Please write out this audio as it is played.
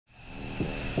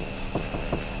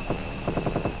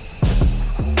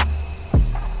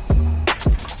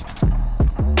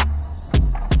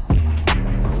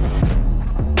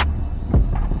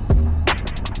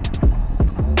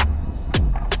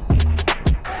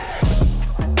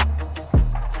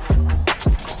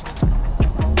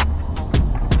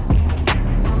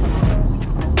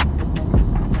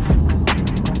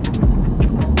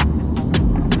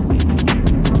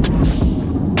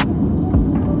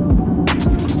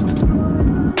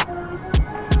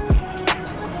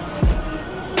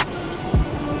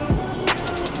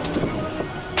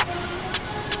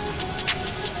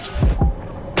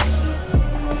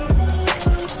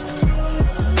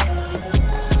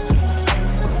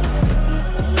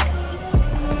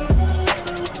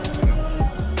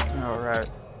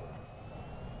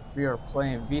We are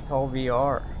playing VTOL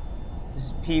VR. This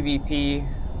is PvP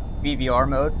BVR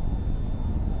mode.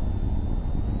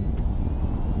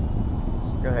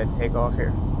 Let's go ahead and take off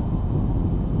here.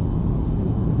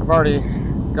 I've already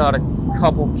got a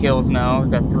couple kills now.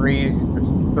 We've got 3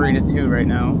 to 2 right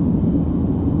now.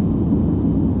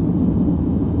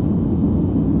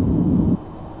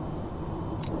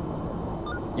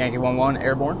 Yankee 1-1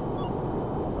 airborne.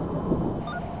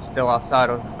 Still outside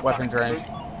of weapons range.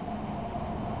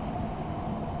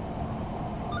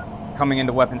 Coming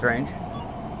into weapons range.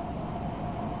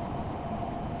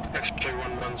 Extra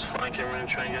 1-1's flanking. We're gonna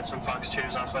try and get some Fox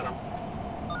 2s off at him.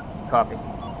 Copy.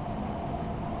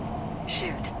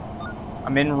 Shoot.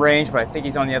 I'm in range, but I think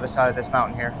he's on the other side of this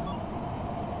mountain here.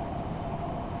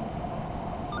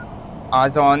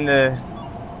 Eyes on the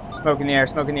smoke in the air,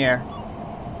 smoke in the air.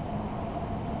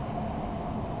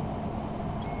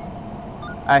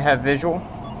 I have visual.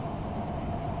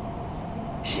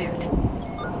 Shoot.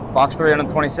 Box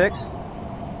 326.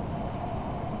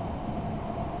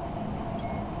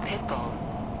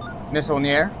 Pitbull. Missile in the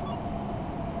air.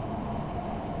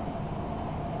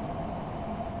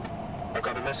 I've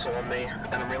got a missile on me,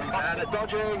 and I'm really bad at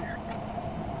dodging.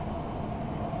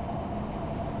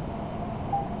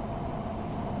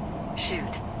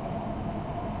 Shoot.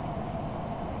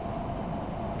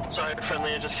 Sorry,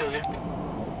 friendly, I just killed you.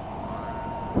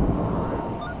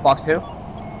 Box 2.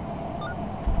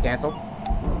 Cancelled.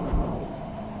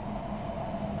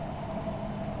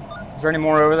 Is there any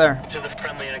more over there? To the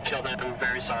friendly, I killed him. I'm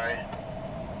very sorry.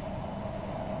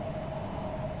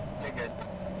 You're good.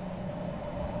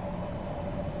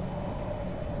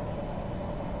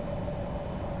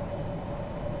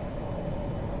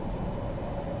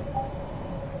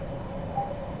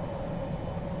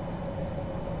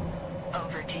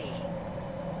 Over T.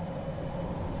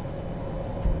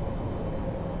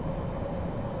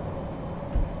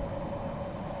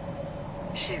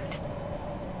 Shoot.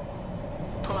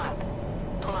 Pull up.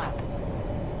 Pull up.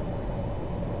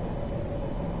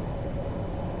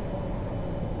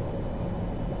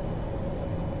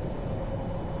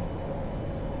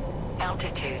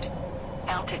 Altitude.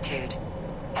 Altitude.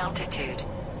 Altitude.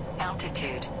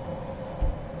 Altitude.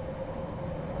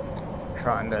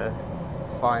 Trying to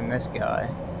find this guy.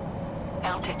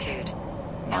 Altitude.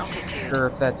 Not Altitude. sure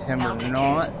if that's him Altitude. or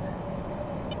not.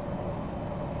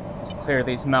 Let's clear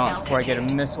these mountains before I get a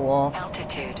missile off.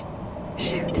 Altitude.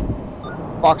 Shoot.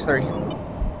 Box 3.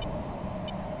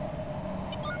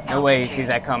 No way he sees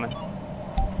that coming.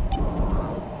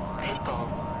 Pitbull.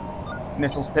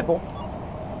 Missiles, pitbull.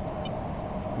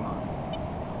 Come on.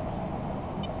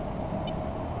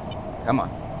 Come on.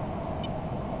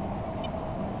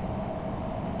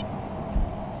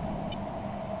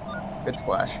 Good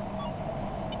splash.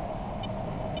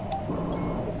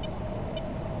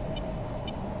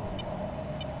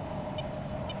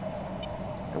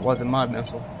 It wasn't my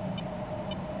missile.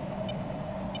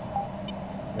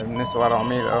 There's a missile out on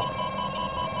me though.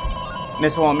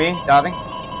 Missile on me, diving.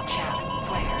 Chaff.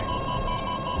 Flare.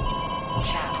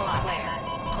 Chaff. Pull up. Flare.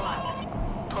 Pull up.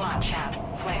 Pull up. Chaff.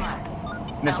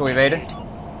 Flare. Missile evaded.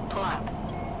 Pull up.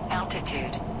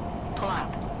 Altitude. Pull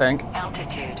up. Think.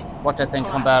 Altitude. Watch that thing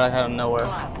come out out of nowhere.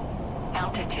 Pull up.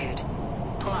 Altitude.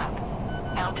 Pull up.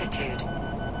 Altitude.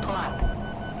 Pull up.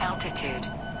 Altitude.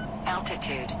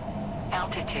 Altitude.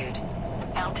 Altitude.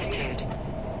 Altitude.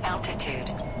 Altitude.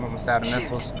 I'm almost out of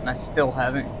missiles, and I still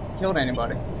haven't killed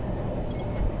anybody.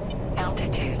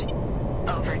 Altitude.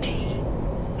 Over T.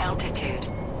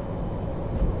 Altitude.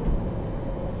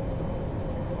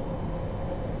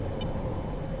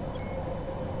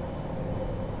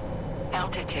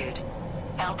 Altitude.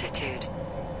 Altitude.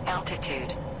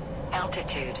 Altitude.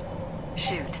 Altitude.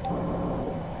 Shoot.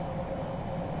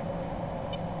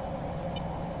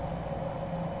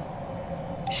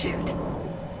 Shoot.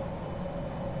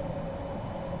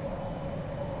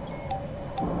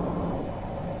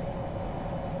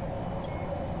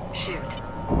 Shoot.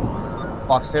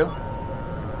 Box 2.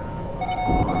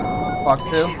 Box 2.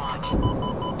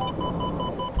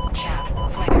 Chaff.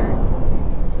 Flare.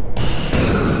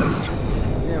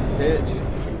 Yeah, bitch.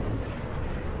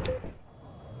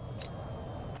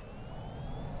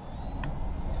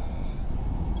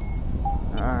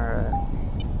 Alright.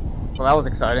 Well, that was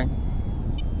exciting.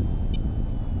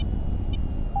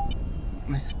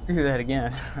 Let's do that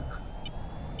again.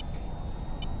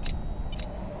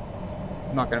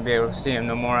 I'm not going to be able to see him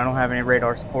no more. I don't have any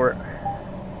radar support.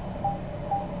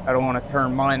 I don't want to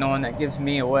turn mine on. That gives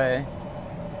me away.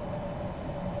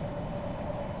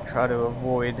 Try to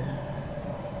avoid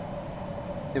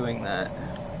doing that.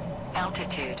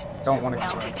 Altitude. Don't want to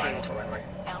Altitude.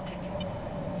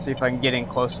 see if I can get in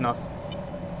close enough.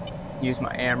 use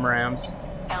my AMRAMs.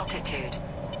 Altitude.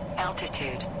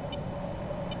 Altitude.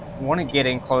 I want to get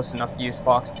in close enough to use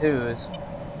Fox 2s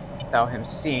without him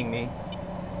seeing me.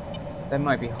 That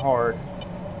might be hard.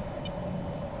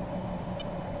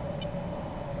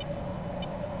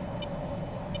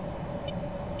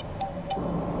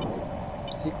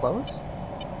 Is he close?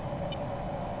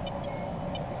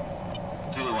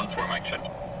 Zulu 1-4, mic check.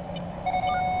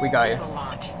 We got you. Missile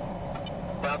launch.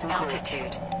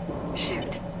 Altitude.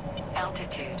 Shoot.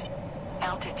 Altitude.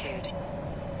 Altitude.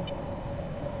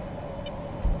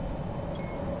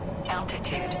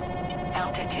 Altitude.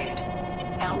 Altitude.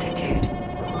 Altitude.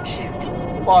 Shoot.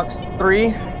 Fox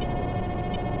 3.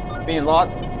 Being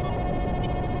locked.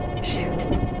 Shoot.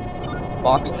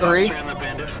 Fox 3. Fox 3 on the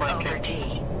bandit Over flanking.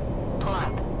 T. Pull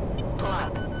up. Pull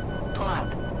up. Pull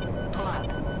up. Pull up.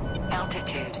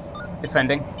 Altitude.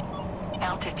 Defending.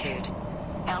 Altitude.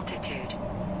 Altitude.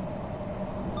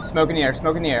 Smoke in the air.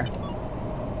 Smoke in the air.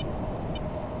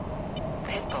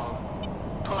 Pitbull.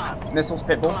 Pull up. Missiles,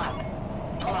 Pull pitbull. up.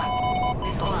 Pull up.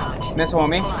 Missile launch. Missile on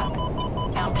me. Pull up.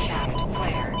 Altitude.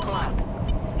 Flare. Pull up.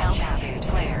 Altitude.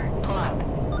 Flare. Pull up.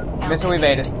 Missile Altitude.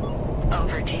 evaded.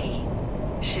 Over T.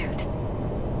 Shoot.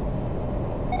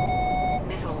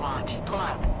 Missile launch. Pull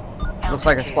up. Looks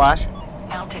like a Altitude. splash.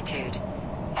 Altitude.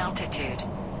 Altitude.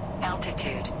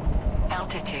 Altitude.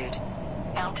 Altitude.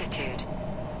 Altitude.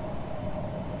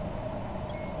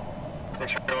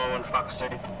 Control 1 Fox 3.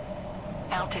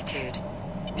 Altitude.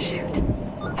 Shoot.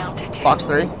 Altitude. Fox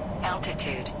 3.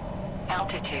 Altitude.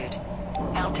 Altitude.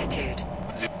 Altitude.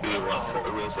 Zulu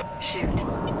 1-4, wheels up. Shoot.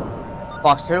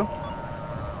 Fox 2.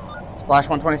 Splash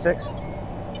 126.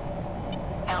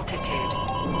 Altitude.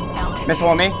 Altitude. Missile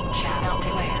on me. Chat.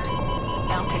 Altitude.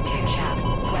 Altitude. Chat.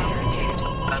 Altitude.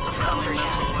 That's a friendly Over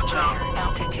missile, chat. watch out.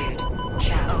 Altitude.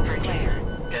 Chat. Over flare.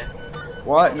 Okay.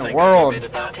 What in the Thank you, world?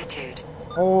 evaded that. Altitude.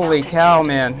 Holy cow,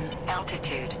 man.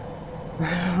 Altitude.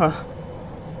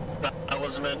 That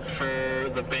was meant for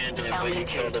the bandit, but you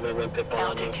killed him and went pitbull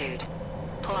on you. Altitude.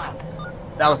 Pull up.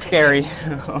 That was scary.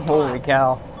 Holy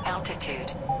cow. Altitude.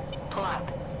 Pull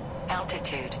up.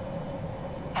 Altitude.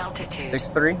 Altitude.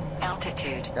 6-3.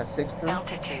 Altitude. Got 6-3.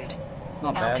 Altitude.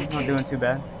 Not bad. Not doing too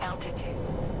bad. Altitude.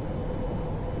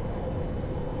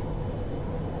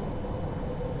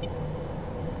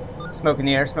 Smoke in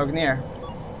the air. Smoke in the air.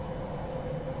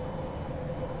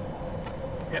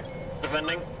 Yep.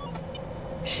 Defending.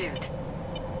 Shoot.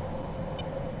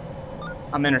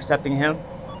 I'm intercepting him.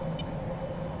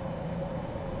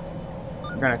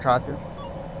 I'm gonna try to.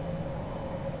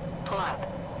 Pull up.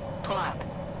 Pull up.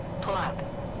 Pull up.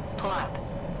 Pull up.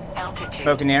 Altitude.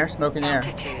 Smoke in the air. Smoke in the air.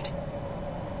 Altitude.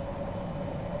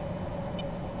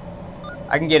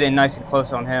 I can get in nice and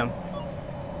close on him.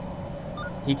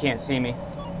 He can't see me.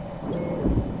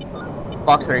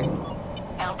 Fox 3.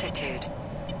 Altitude.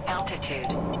 Altitude.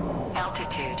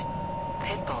 Altitude.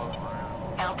 Pitbull.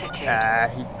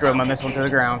 Altitude. He drove my missile to the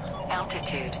ground.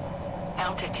 Altitude.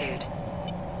 Altitude.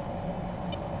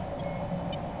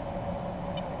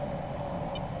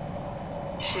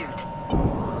 Shoot.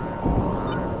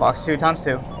 Fox 2 times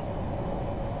 2.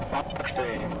 Fox 3.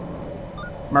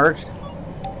 Merged.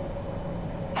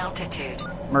 Altitude.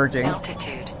 Merging.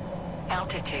 Altitude.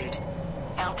 Altitude.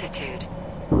 Altitude.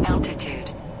 Altitude.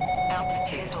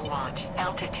 Altitude to launch.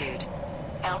 Altitude.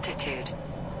 Altitude.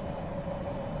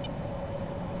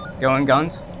 Going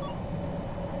guns.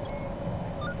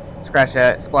 Scratch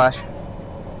that. Splash.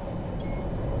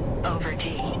 Over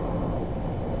T.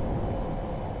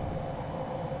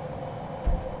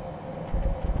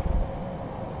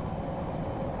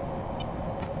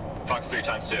 Fox 3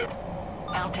 times 2.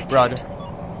 Altitude. Roger.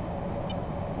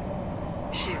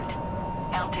 Shoot.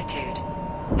 Altitude.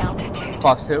 Altitude.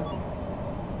 Fox 2.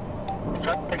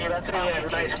 Okay, that's a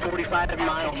nice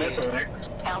 45-mile missile there.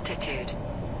 Altitude.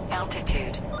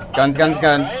 Altitude. Guns, guns,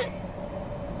 guns.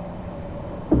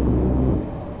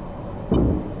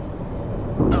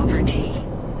 Over T.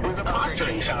 It was a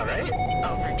posturing shot, right?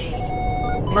 Over T.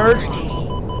 Merged.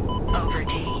 Over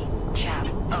T. Chat.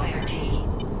 Over T.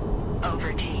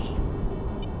 Over T.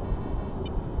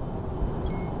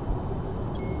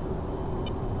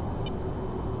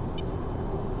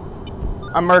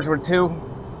 I'm merged with 2.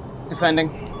 Defending.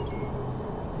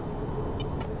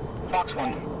 Fox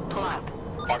 1. Pull up.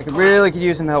 I could really could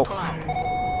use some help. Pull up.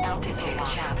 Altitude.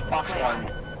 Chat. Fox Flare.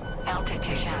 1.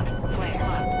 Altitude. Chat. Flare.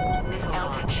 Pull up. Missile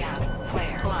altitude. Chat.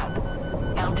 Flare. Pull up.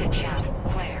 Altitude. Chat.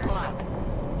 Flare. Pull up.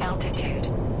 Altitude.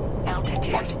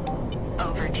 Altitude.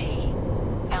 Over T.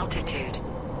 Altitude.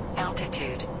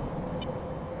 Altitude.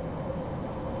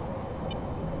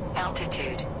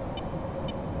 Altitude.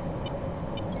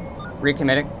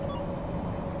 Recommitting.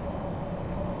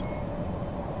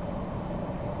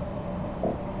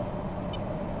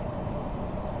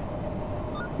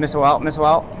 Missile out, missile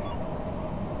out.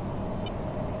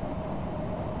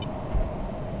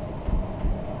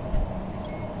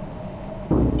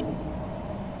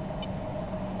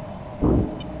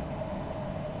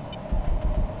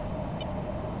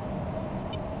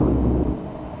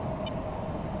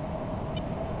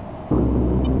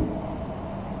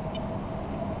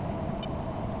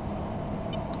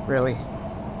 Really?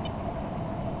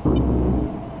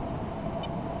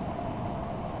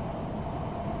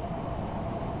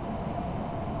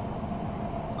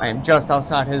 I am just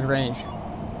outside his range.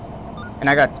 And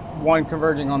I got one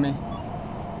converging on me.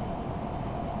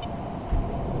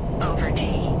 Over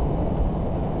T.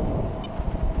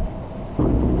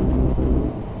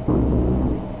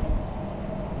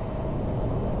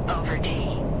 Over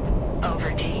T.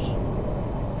 Over T.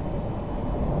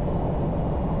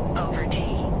 Over T.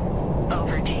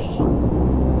 Over T.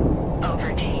 Over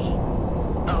T.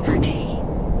 Over T.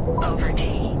 Over T.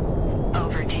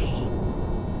 Over T.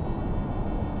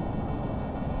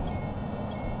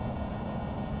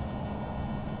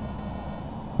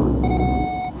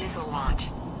 Missile launch.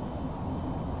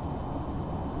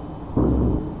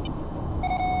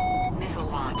 Missile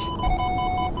launch.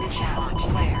 Missile launch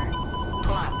flare.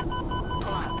 Pull up.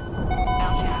 Pull up.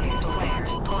 Altitude flare.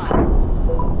 Pull up.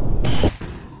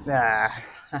 Ah.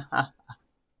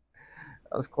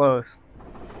 That was close.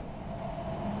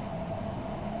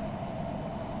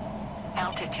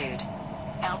 Altitude.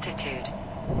 Altitude.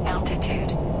 Altitude.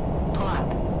 Pull up.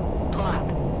 Pull up.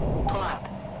 Pull up.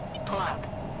 Pull up.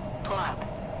 Pull up.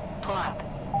 Pull up.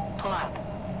 Pull up.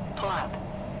 Pull up.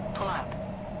 Pull up.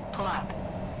 Pull up.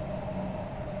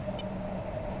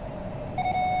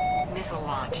 Missile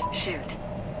launch. Shoot.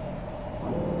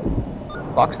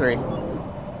 Box 3.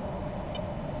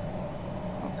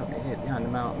 Don't get hit behind the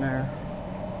mountain there.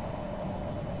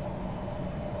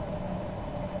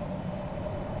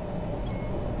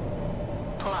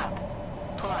 Pull up.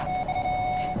 Pull up.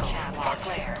 Chat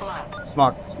flare. Pull up.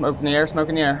 Smoke in the air, smoke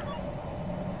in the air.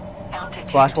 Altitude.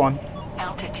 Splash 1.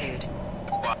 Altitude.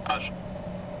 Splash.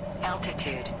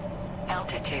 Altitude.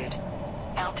 Altitude.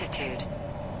 Altitude.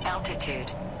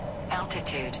 Altitude.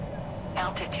 Altitude.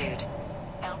 Altitude.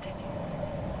 Altitude.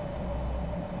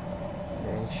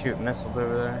 Yeah, he's shooting missiles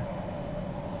over there.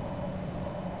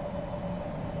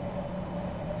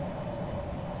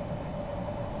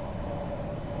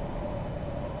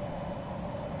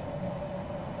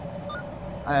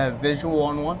 I have visual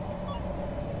on one.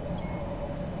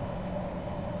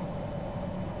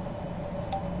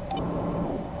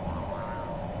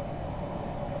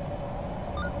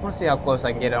 I want to see how close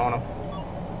I can get on him.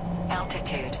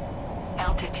 Altitude.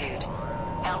 Altitude.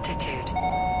 Altitude.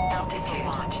 Altitude.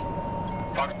 Launch.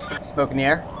 Box 3. Smoke in the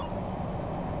air.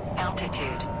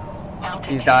 Altitude.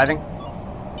 Altitude. He's diving.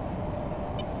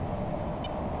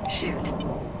 Shoot.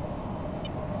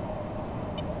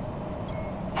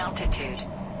 Altitude.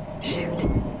 Shoot.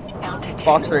 Altitude.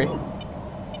 Box 3.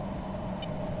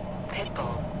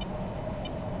 Pitbull.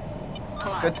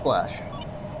 Pull up. Good splash.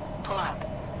 Pull up.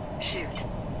 Shoot.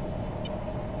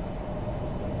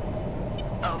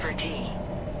 Over T.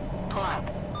 Pull up.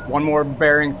 One more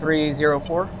bearing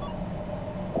 304.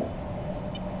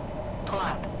 Pull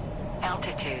up.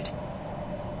 Altitude.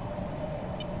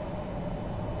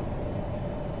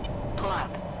 Pull up.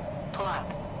 Pull up.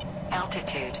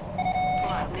 Altitude.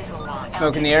 Pull up. Missile launch.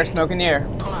 Smoke in the air, Altitude. smoke in the air.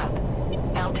 Pull up.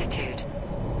 Altitude.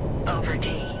 Over D.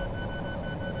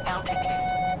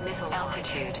 Altitude. Missile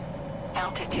altitude.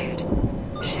 Altitude.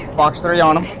 Shoot. Box 3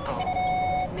 on him.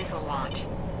 Pitbull. Missile launch.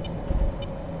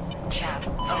 Chap.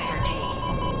 Over D.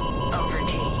 Over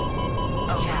D.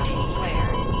 Chap. Flare.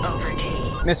 Over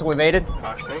D. Missile evaded.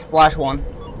 Box 3. Splash 1.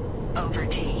 Over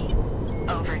D.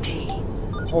 Over D.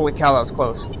 Holy cow, that was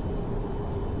close.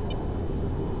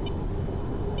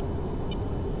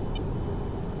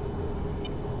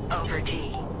 Over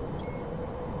D.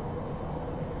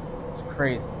 It's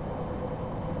crazy.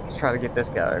 Let's try to get this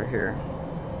guy over here.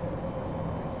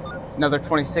 Another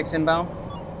 26 inbound.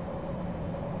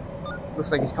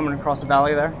 Looks like he's coming across the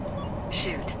valley there.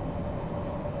 Shoot.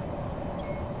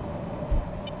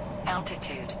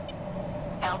 Altitude.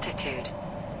 Altitude.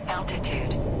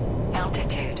 Altitude.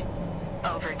 Altitude.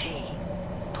 Over D.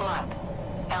 Pull up.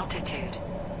 Altitude.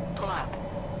 Pull up.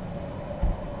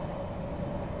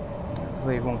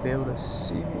 Hopefully he won't be able to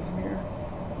see me here.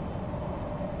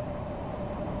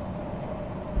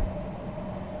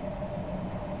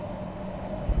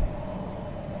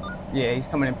 Yeah, he's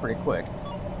coming in pretty quick.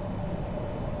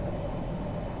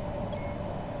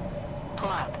 Pull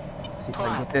up. Let's see if Pull I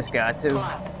can up. get this guy too. Pull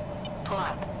up. Pull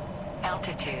up.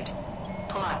 Altitude.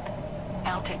 Pull up.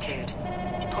 Altitude.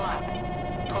 Pull up.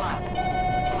 Pull up.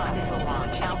 Pull up. Missile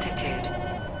launch. Altitude.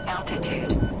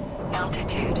 Altitude.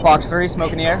 Altitude. Fox 3,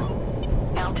 smoke in the air.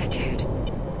 Altitude.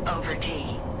 Over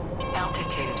D.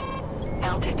 Altitude.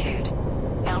 Altitude.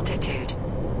 Altitude.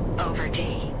 Over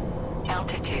D.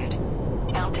 Altitude.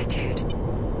 Altitude.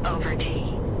 Over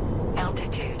D.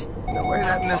 Altitude. No way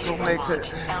that missile makes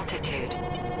it. Altitude.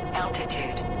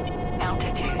 Altitude.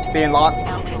 Altitude. Being locked.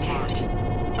 Altitude.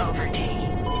 Over D.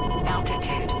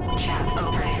 Altitude. Chaff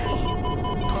over D.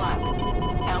 Pull up.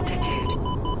 Altitude.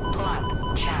 Pull up.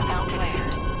 Chaff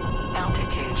altitude.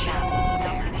 Altitude. Chaff.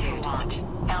 Altitude. Launch.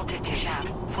 Altitude. Chaff.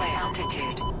 Flare.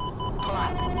 Altitude. Pull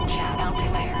up. Chaff.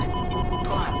 Altitude.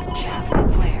 Pull up. Chaff.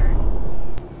 Flare.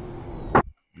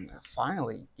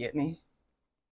 Finally, get me.